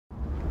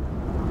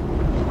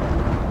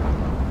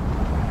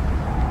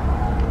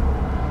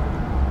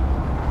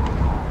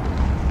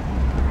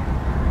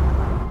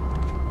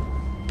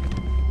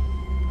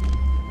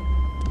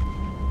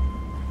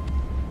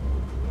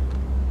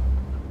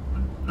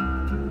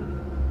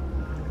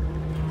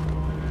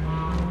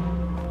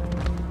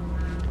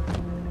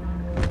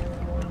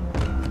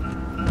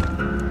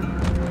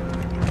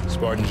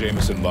Spartan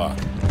Jameson Locke,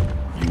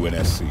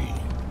 UNSC.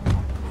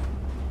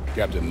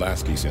 Captain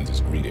Lasky sends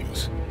his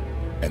greetings,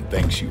 and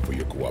thanks you for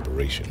your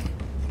cooperation.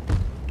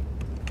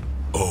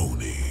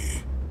 Oni,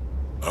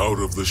 out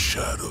of the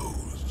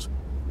shadows.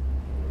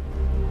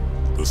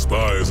 The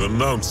spies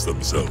announce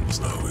themselves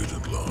now,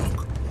 Agent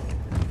Locke.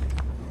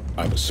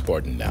 I'm a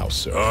Spartan now,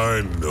 sir. I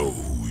know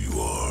who you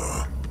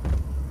are.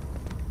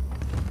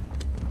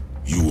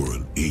 You were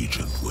an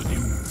agent when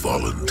you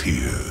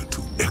volunteered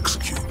to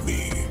execute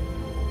me.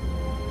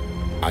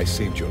 I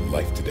saved your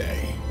life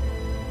today.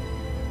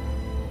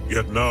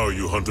 Yet now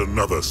you hunt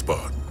another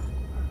Spartan,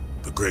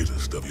 the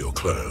greatest of your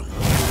clan.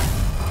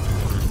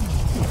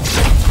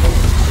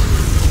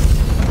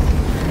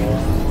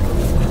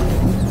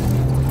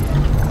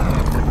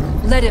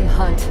 Let him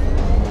hunt.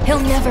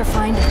 He'll never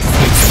find us.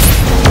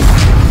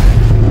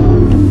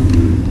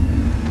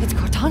 It's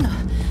Cortana.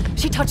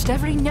 She touched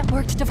every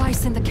networked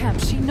device in the camp.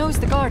 She knows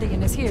the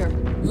Guardian is here.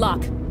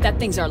 Locke, that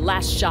thing's our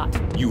last shot.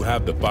 You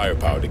have the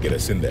firepower to get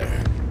us in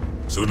there.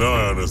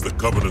 Sunayan is the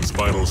Covenant's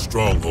final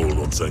stronghold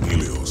on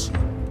Sanghelios.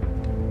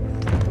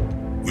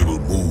 We will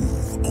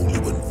move only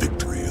when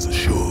victory is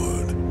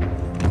assured.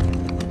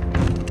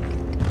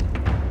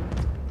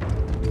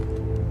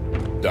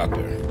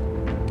 Doctor,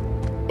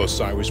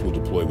 Osiris will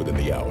deploy within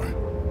the hour.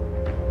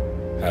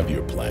 Have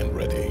your plan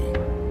ready.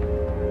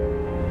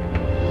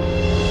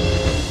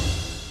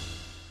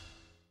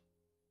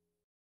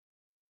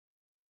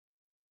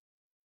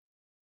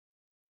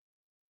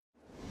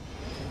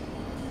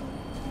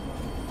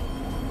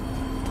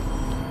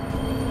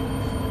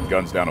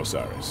 Guns down,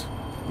 Osiris.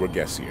 We're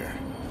guests here.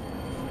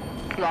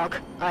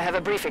 Locke, I have a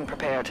briefing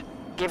prepared.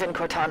 Given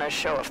Cortana's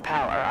show of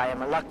power, I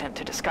am reluctant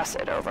to discuss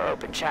it over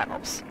open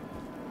channels.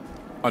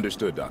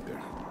 Understood, Doctor.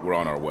 We're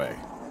on our way.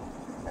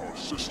 Our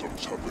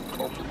systems have been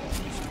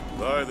compromised.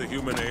 By the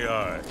human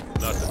AI,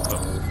 not the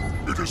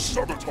Covenant. It is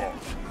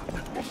sabotage.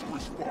 We must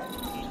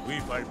respond. We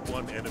fight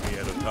one enemy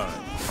at a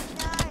time.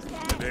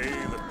 Today,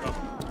 the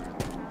Covenant.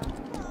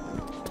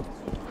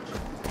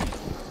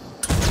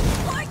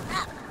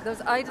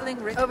 Those idling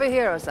over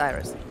here,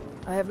 Osiris.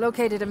 I have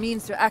located a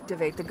means to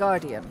activate the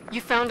Guardian.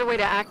 You found a way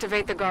to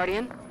activate the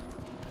Guardian?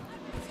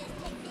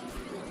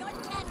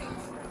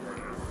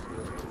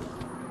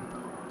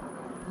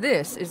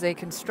 This is a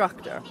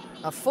constructor,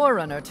 a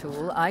Forerunner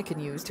tool I can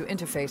use to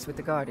interface with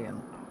the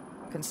Guardian.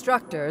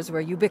 Constructors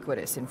were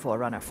ubiquitous in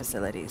Forerunner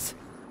facilities.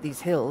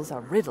 These hills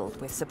are riddled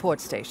with support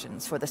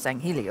stations for the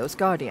Sanghelios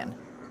Guardian.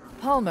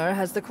 Palmer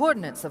has the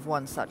coordinates of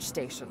one such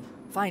station.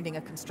 Finding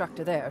a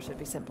constructor there should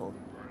be simple.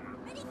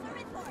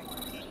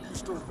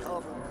 Eastern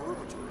Cavern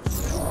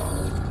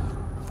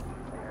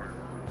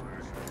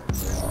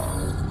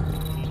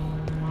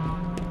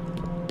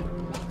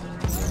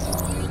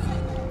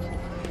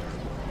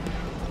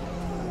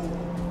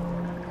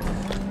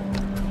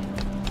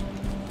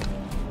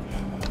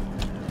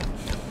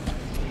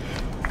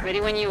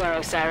Ready when you are,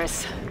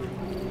 Osiris.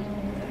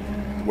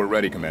 We're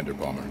ready, Commander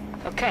Palmer.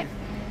 Okay,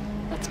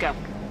 let's go.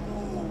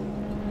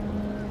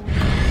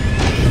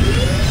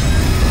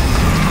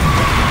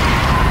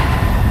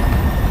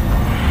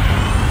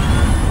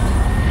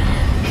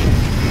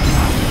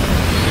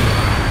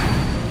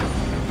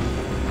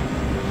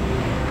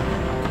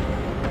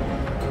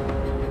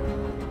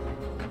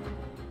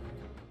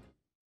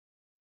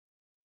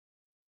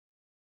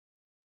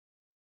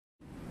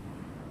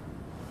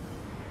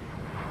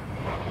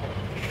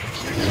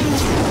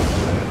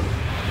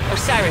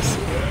 Osiris,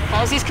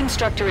 Halsey's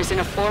constructor is in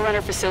a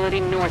Forerunner facility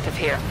north of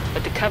here,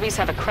 but the Cubbies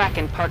have a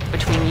Kraken parked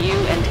between you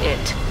and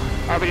it.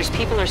 Arbiter's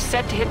people are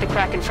set to hit the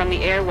Kraken from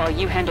the air while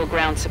you handle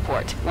ground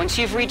support. Once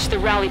you've reached the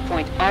rally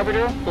point,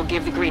 Arbiter will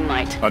give the green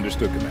light.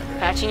 Understood, Commander.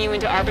 Patching you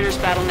into Arbiter's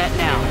battle net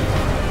now.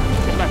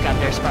 Good luck out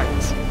there,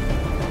 Spartans.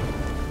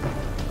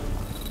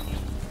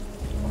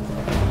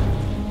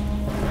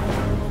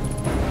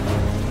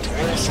 To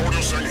all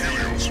Sordos and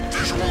Helios,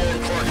 visual on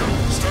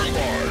Kraken, stand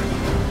by.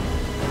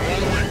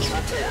 All wings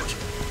report.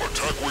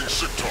 Attack wing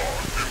Siktar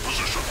in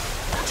position.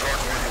 Attack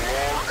wing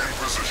Lar in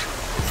position.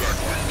 Attack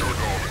wing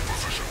Durgal in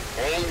position.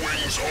 All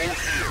wings hold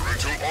here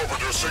until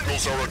Arbiter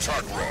signals our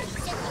attack run.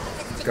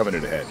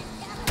 Covenant ahead.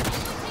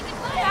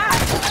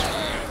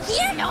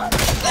 Here, no!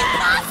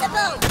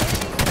 Impossible!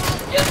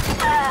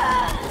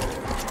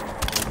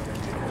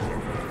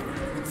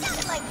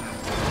 Sounded like...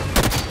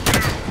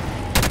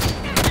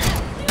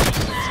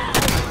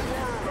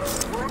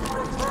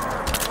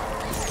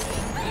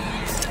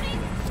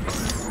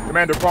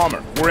 Commander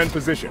Palmer, we're in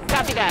position.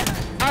 Copy that.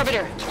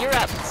 Arbiter, you're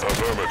up.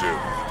 Affirmative.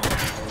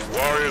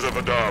 Warriors of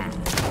Adam.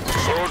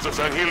 Swords of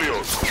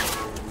Sanghelios.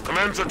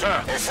 Commence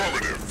attack.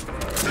 Affirmative.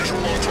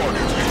 Visual on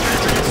target.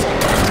 Engaging in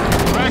fire.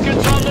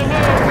 Kraken's on the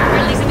move!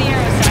 Releasing the air,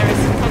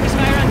 Osiris. Focus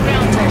fire on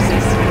ground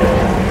forces.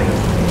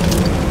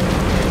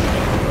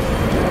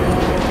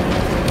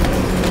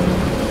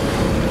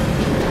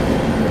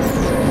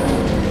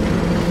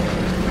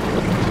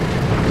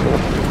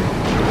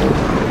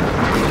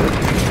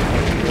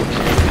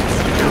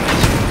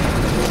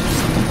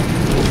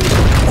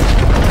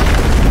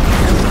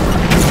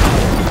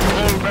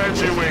 All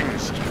Banshee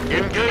wings.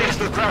 Engage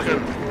the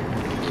Kraken.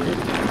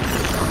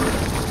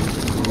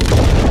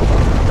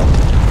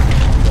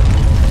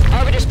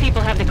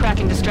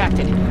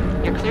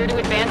 extracted. You're clear to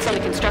advance on the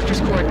constructor's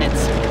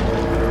coordinates.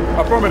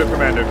 Affirmative,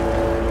 Commander.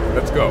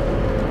 Let's go.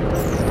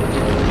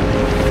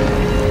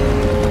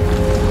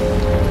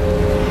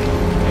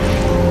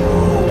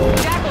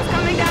 Jackal's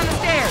coming down the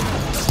stairs!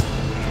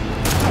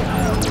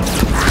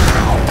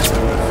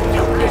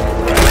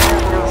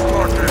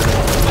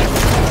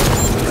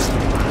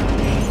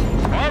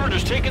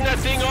 Arbiter's taking that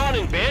thing on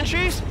in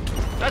Banshees?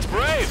 That's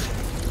brave.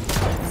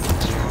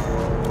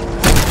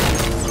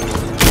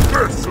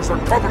 This is a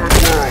Covenant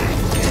world!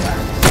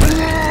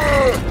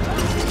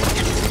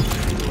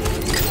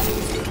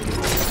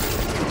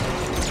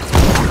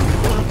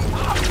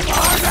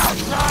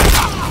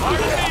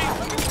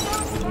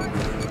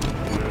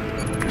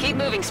 Keep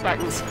moving,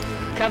 Spartans.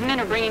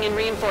 Covenant are bringing in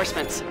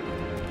reinforcements.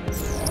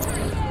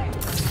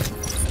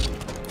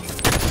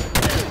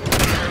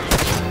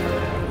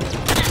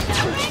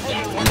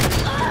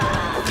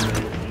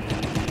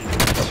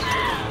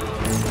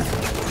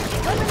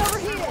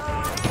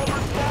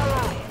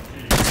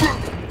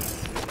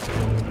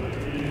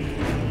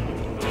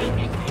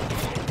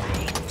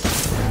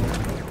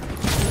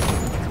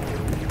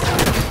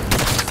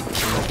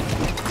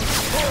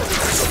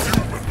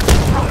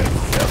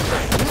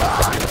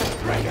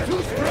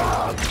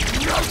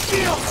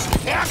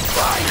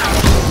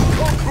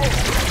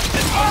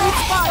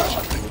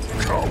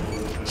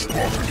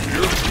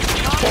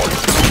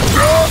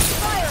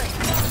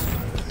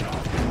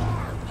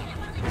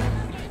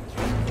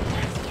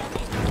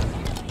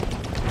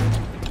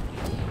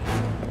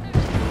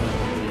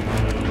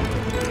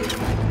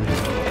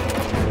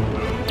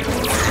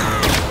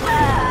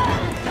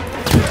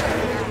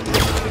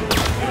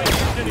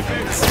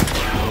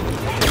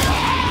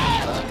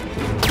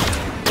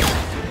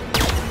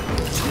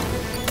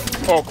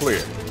 All clear.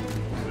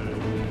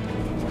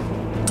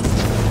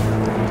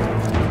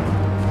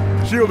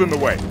 Shield in the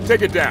way.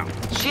 Take it down.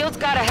 Shield's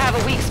gotta have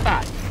a weak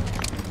spot.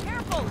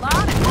 Careful,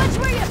 Locke! Watch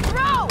where you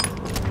throw!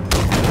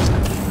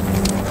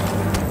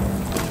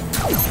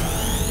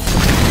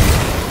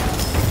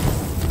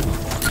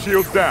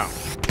 Shield's down.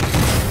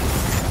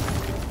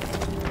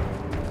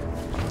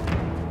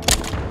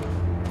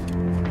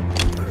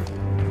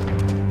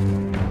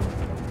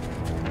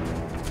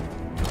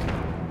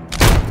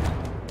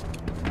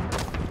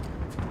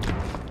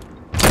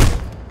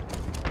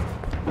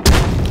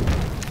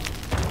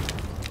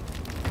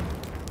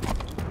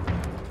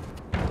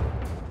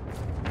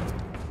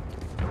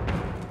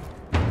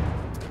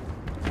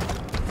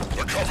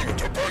 The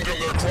Covenant abandon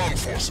their ground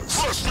forces.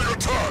 Press the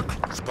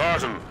attack!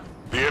 Spartan,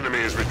 the enemy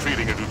is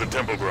retreating into the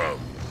temple ground.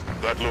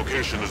 That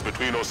location is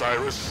between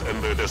Osiris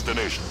and their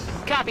destination.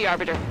 Copy,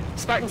 Arbiter.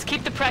 Spartans,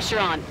 keep the pressure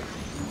on.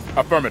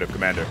 Affirmative,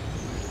 Commander.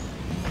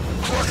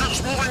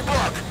 Kraken's moving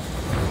back!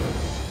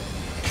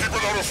 Keep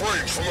it out of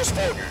range from the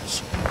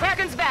Spartans.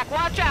 Kraken's back,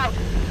 watch out!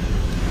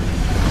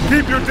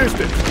 Keep your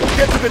distance.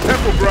 Get to the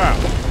temple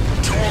ground.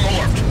 Two on the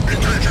left,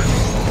 engaging.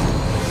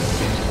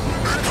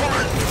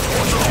 Incoming!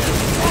 Watch out!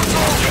 Watch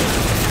out!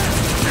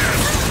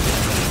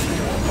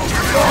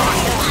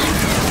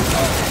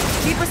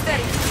 Keep us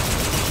steady.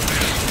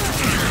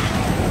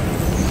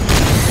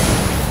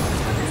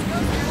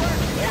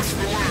 Watch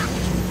the leg!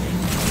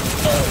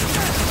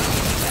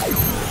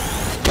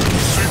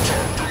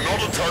 Centaur, do not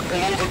attack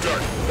below the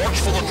deck. Watch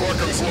for the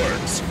Kraken's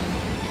legs.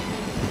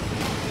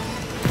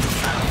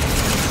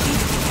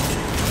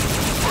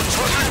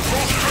 Attacking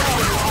post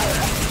generator room!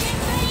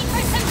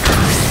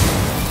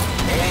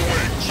 All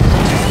wings, do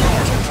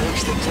not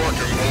approach the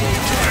Kraken below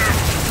deck.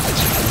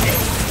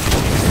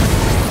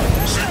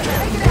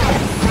 Centaur,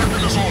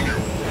 Kraken is on you.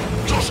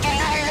 Just a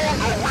little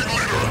longer, wing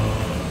leader.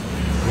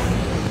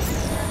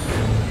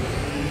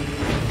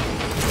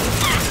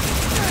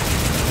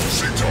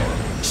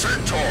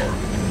 Centaur,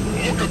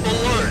 look at the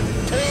leg.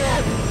 Pull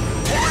up,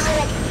 pulling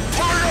up,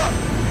 pulling up.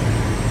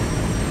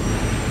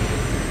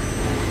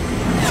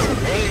 All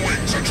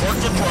wings, attract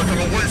the Kraken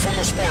away from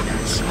the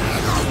Spartans.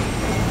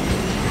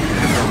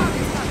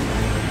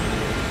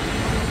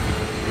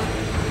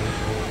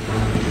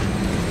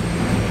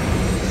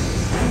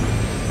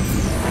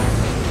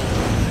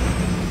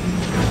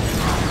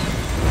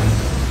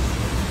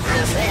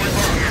 They're falling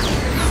back.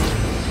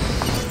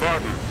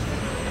 Spartan,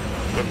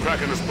 the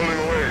Kraken is pulling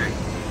away.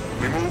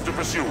 We move to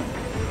pursue.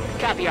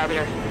 Copy,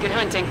 Arbiter. Good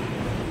hunting.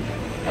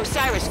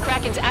 Osiris,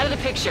 Kraken's out of the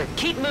picture.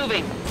 Keep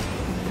moving.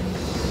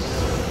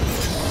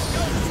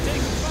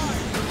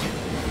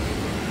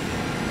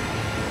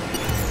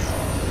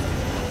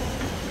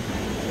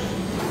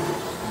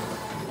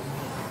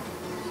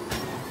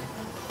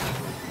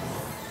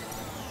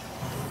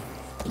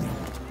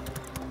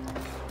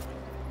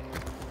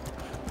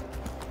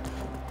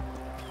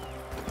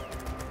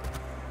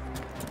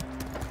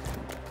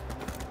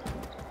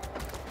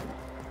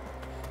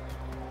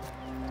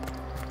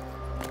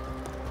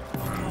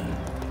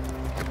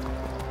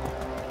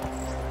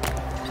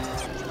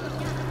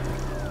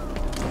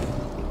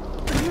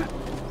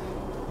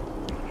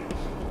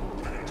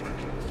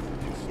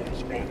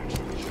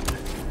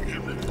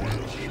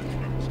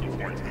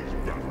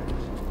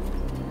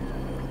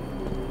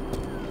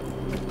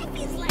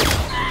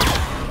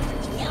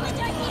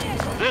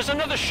 There's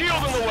another shield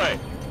in the way!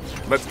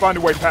 Let's find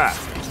a way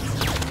past.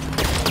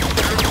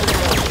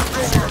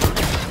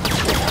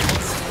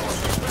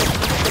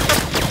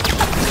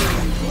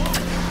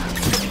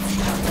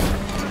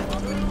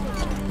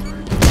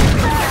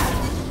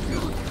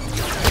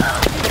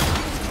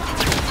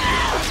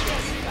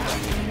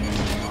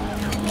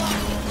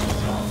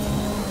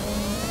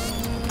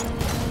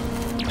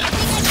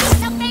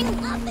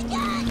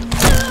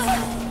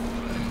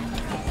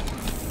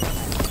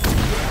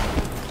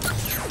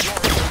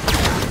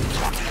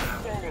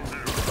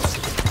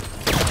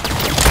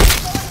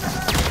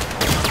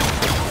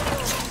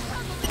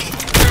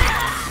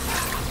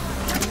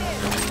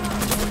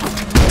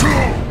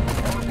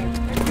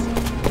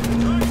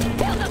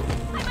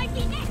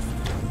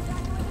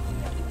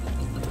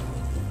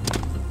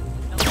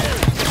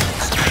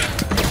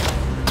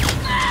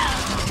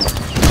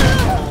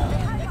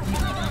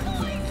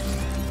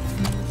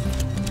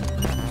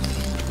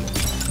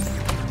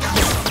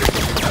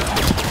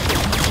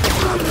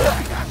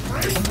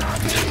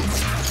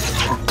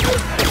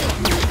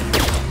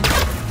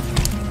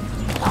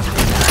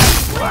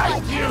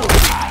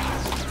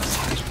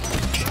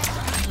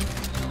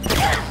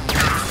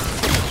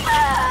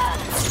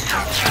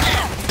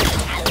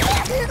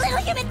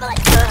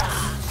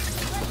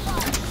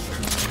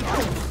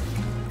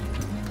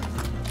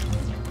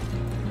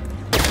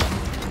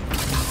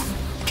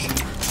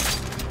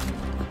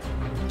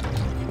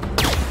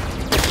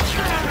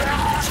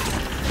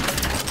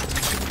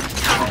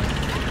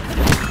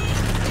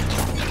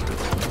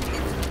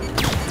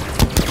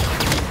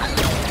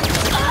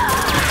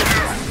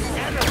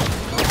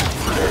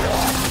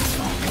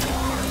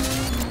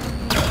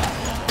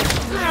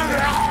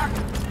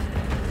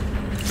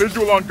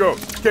 Visual on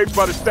Ghost. Caved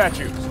by the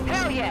statues.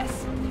 Hell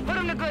yes. Put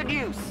them to good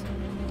use.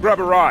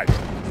 Grab a ride.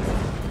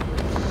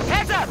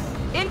 Heads up!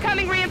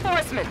 Incoming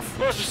reinforcements.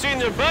 Must have seen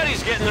their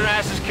buddies getting their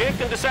asses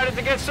kicked and decided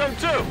to get some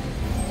too.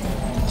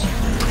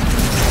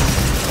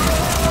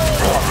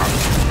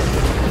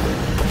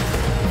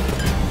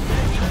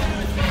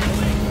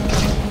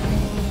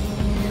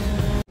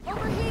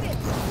 Overheated.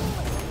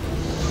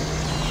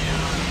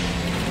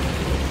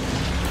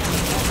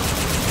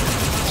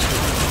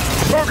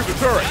 Target the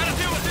turret. Gotta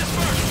deal with this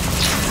first.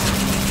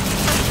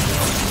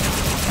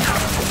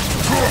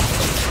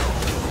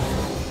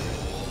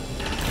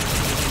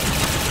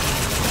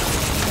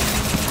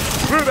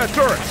 Clear that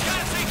turret.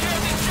 Gotta take care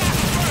of these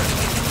jacks first.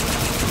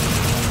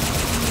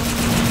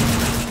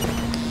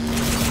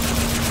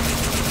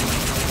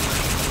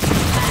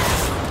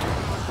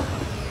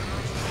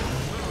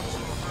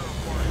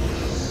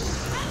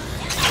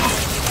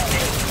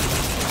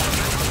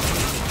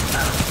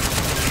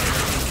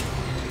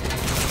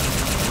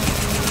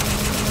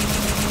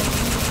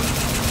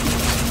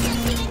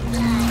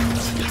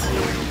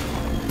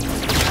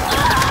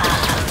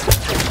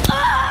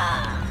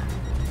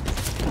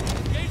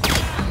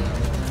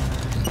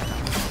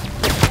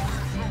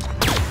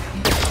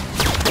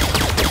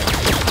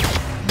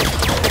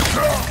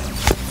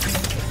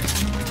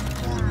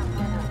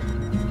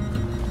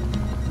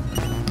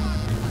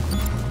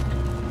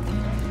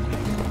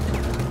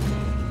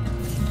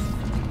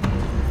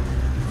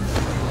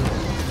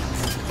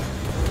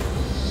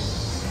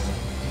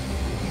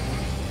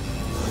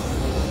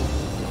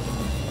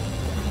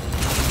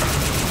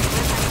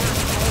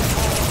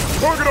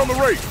 Target on the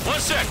right. One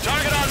sec,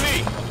 target on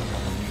me.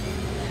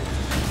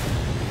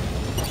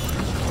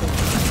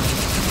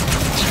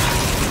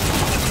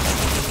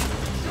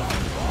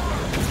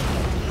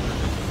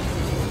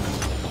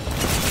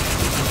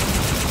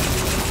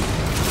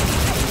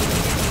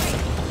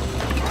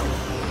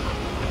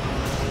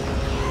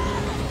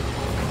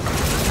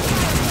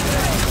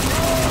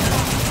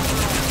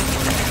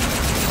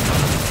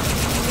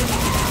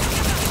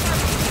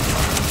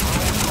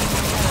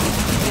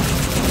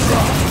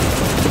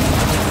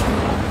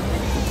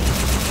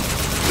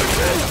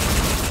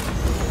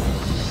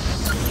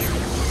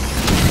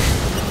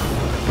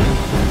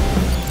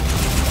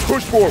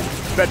 Push forward.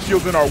 That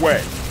shield's in our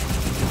way.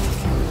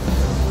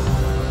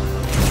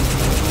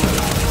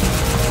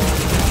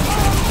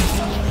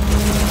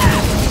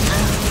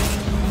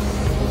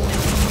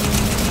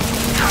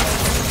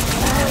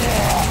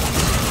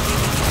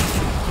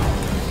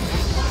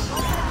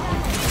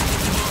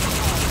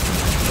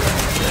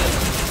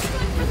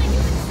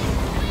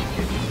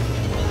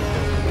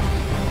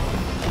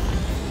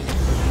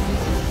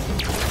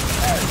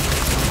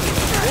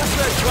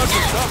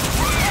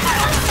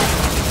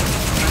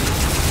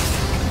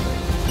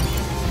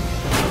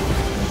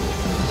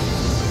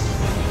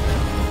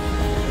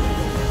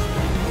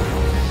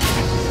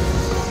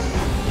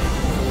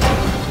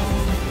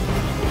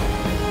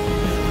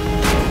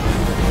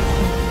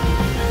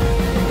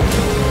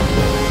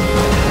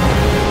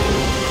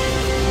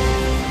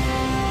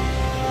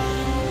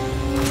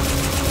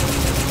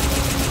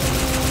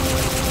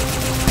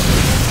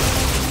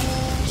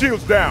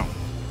 Shields down.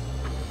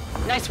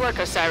 Nice work,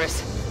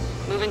 Osiris.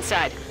 Move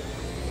inside.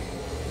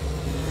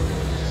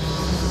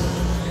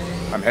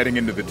 I'm heading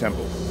into the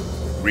temple.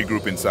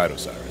 Regroup inside,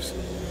 Osiris.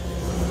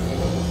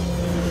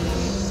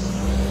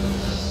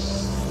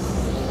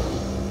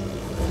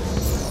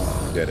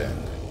 Dead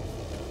end.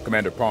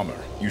 Commander Palmer,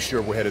 you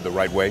sure we're headed the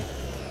right way?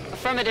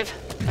 Affirmative.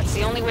 That's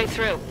the only way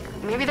through.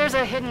 Maybe there's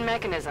a hidden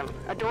mechanism,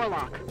 a door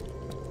lock.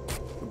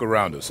 Look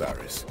around,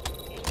 Osiris.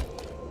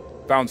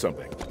 Found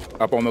something.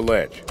 Up on the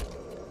ledge.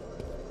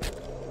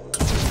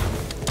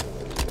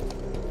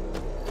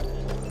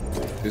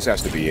 This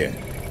has to be it.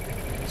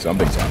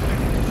 Something's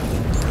happening.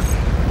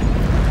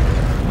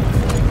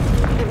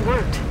 It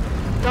worked.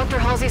 Dr.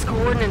 Halsey's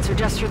coordinates are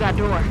just through that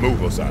door.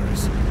 Move,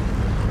 Osiris.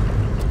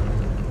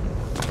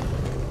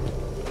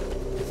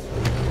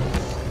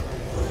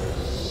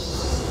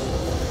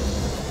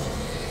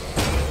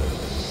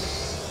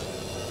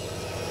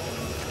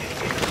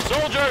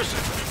 Soldiers!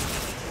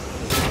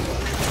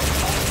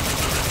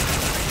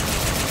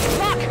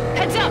 Lock!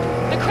 Heads up!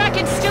 The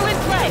Kraken's still in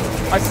play!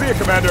 I see it,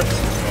 Commander.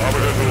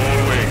 Arbiter to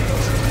all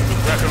wings. The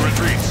Kraken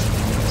retreats.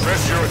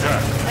 Press your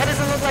attack. That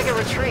doesn't look like a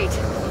retreat.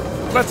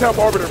 Let's help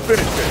Arbiter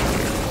finish this.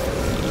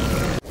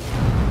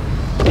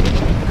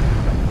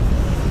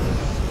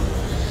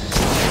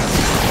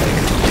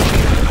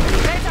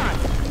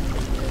 Phasons!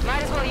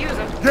 Might as well use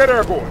them. Get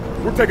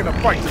airborne. We're taking the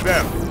fight to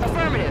them.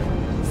 Affirmative.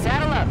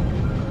 Saddle up.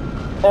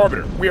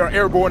 Arbiter, we are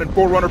airborne in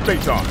Forerunner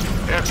Phaeton.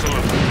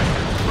 Excellent.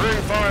 Bring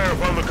fire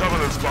upon the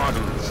Covenant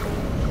Spartans.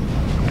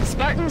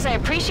 Spartans, I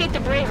appreciate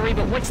the bravery,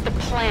 but what's the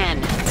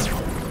plan?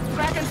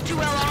 Kraken's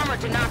 2L armor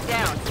to knock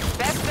down.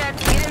 Best bet,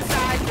 get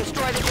inside,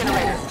 destroy the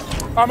generator.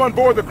 I'm on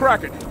board the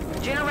Kraken.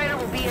 Generator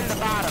will be in the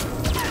bottom.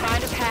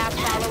 Find a path,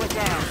 follow it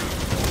down.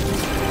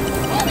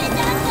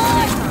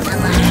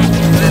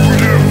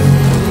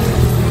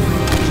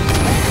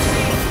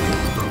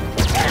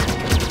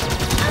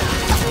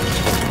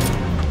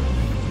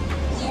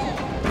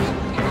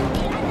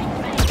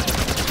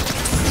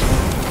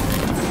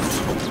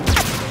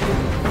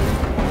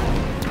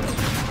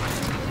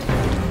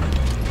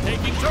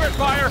 Taking turret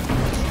fire!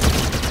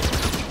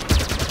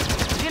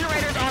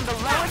 Generator's on the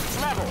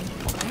lowest level.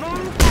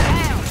 Move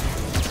down.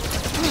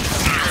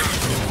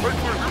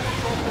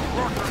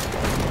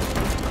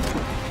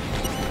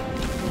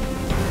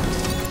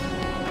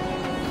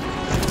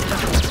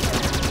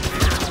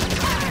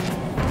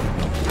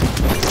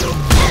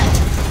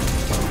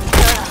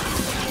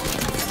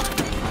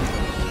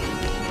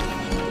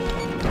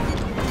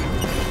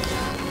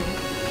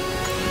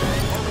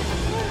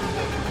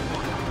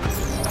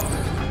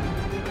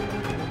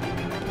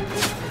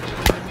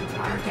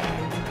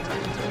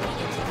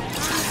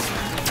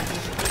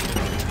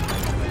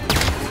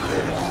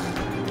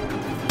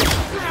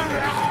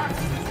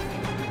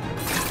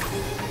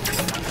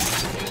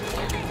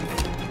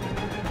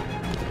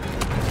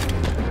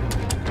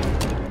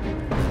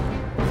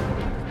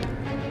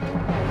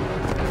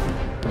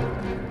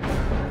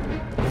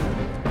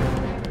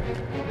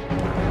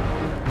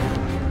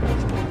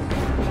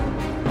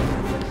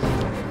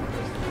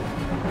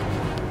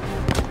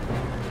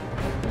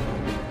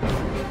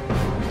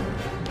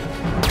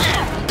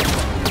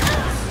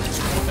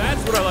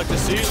 That's what I like to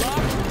see,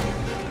 Locke.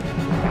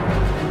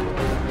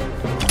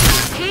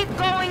 Keep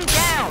going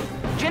down.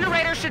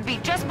 Generator should be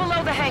just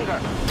below the hangar.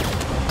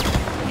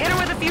 Hit her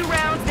with a few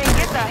rounds, then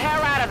get the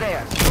hell out of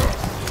there.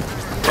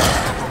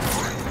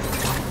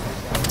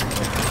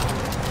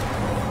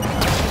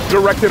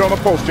 Direct hit on the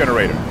pulse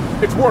generator.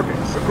 It's working.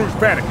 The crew's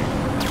panicking.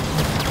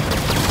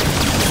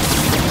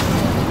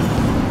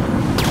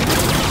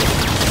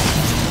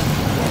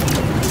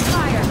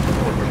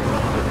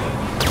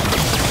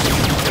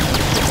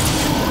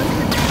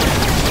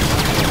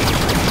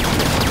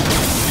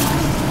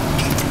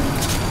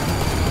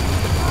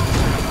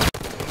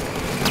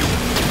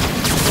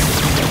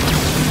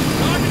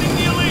 Targeting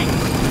the elite!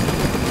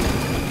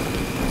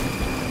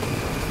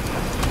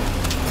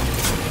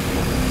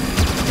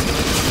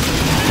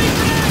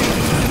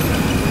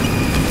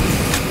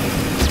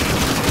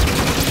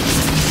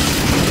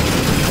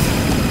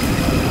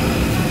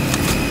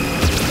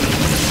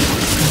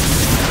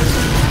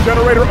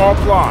 Generator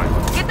offline.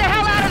 Get the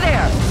hell out of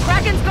there!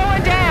 Kraken's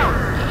going down!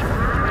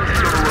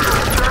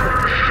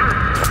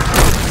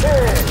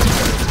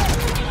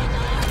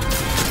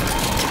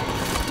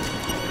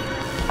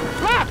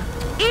 Look!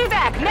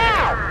 Evac,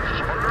 now!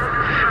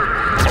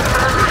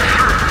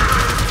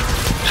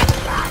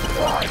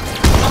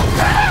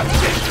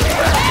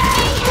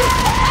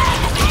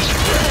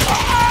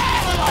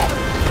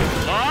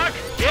 Locke,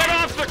 get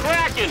off the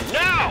Kraken,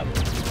 now!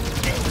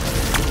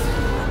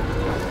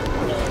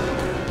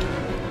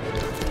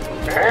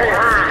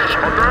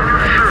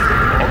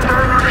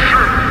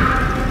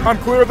 I'm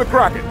clear of the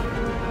Kraken.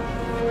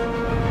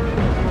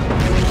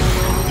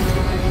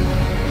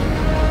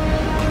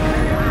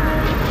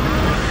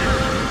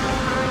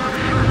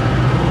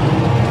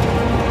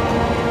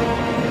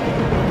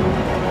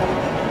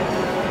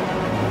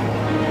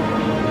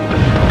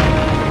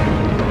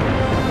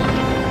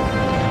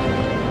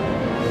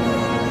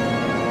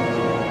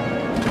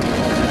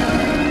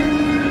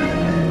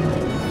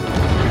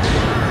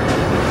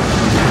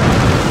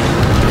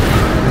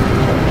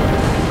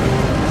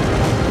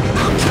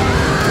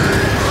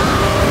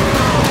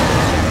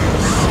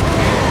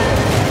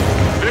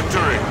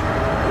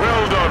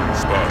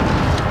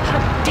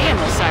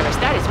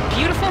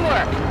 Beautiful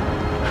work.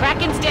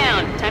 Kraken's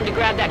down. Time to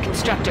grab that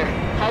constructor.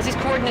 Halsey's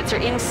coordinates are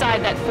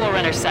inside that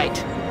Forerunner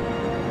site.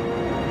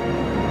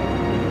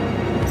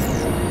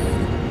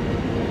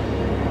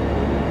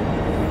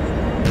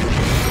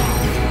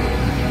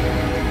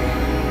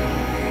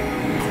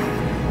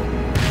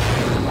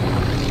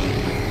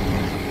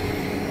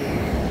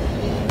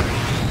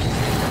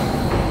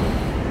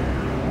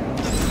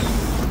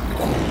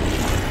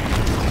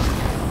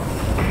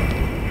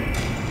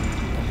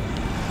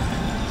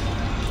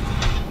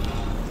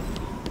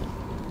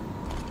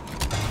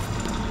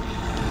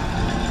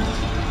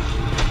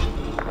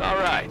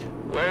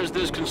 Where's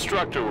this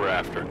constructor we're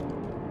after?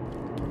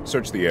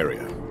 Search the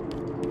area.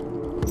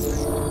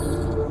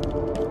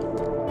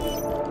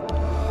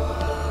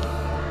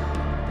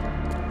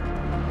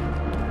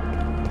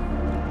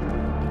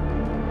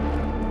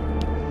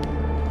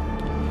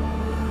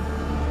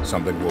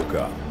 Something woke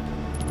up.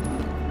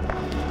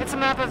 It's a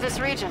map of this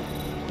region.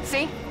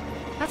 See?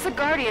 That's the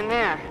Guardian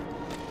there.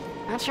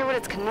 Not sure what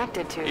it's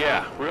connected to.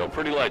 Yeah, real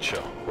pretty light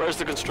show. Where's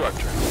the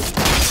constructor?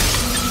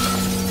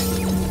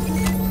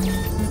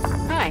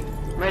 Hi.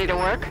 Ready to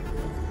work?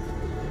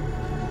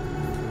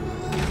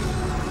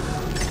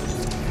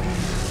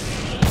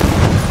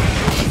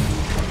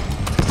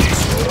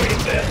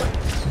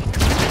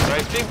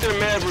 I think they're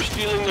mad we're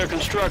stealing their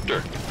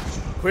constructor.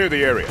 Clear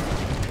the area.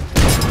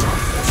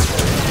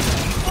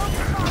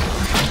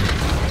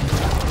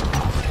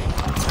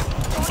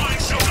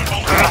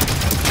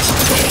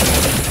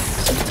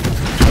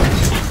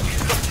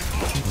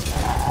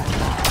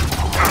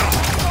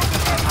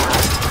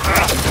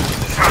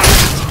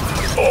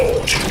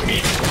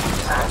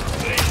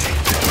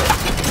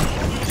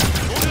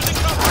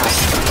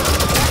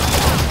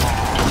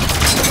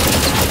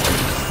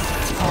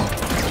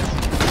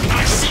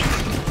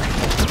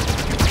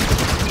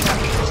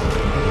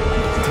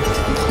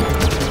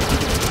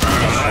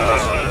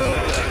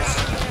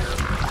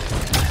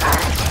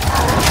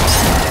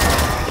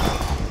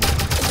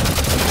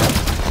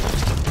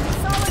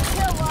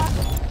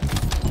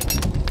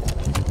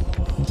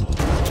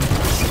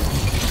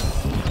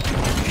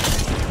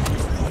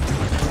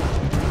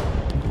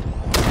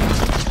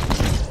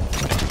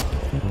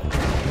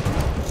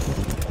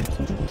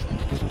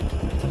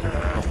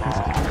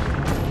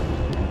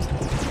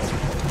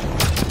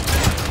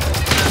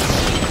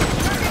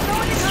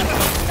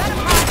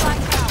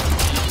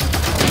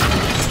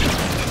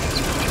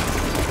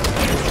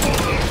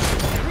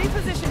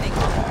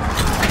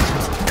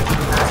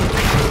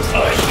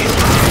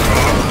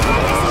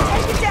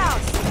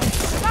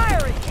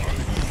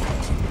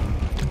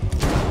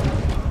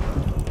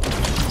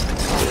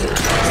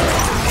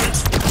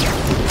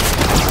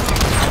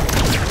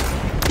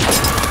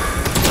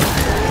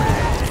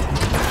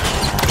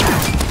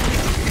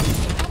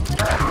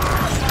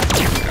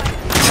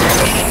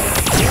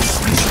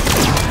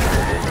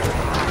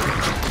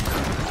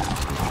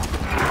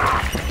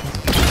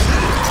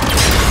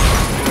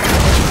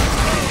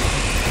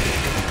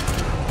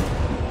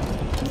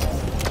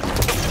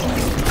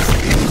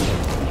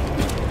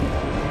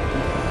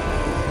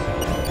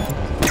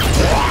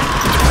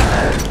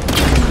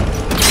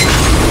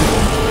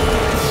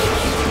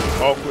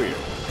 All clear.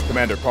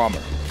 Commander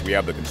Palmer, we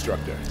have the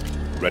constructor.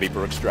 Ready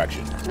for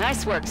extraction.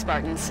 Nice work,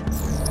 Spartans.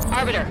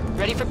 Arbiter,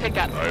 ready for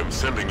pickup. I am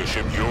sending a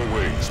ship your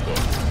way,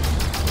 Spock.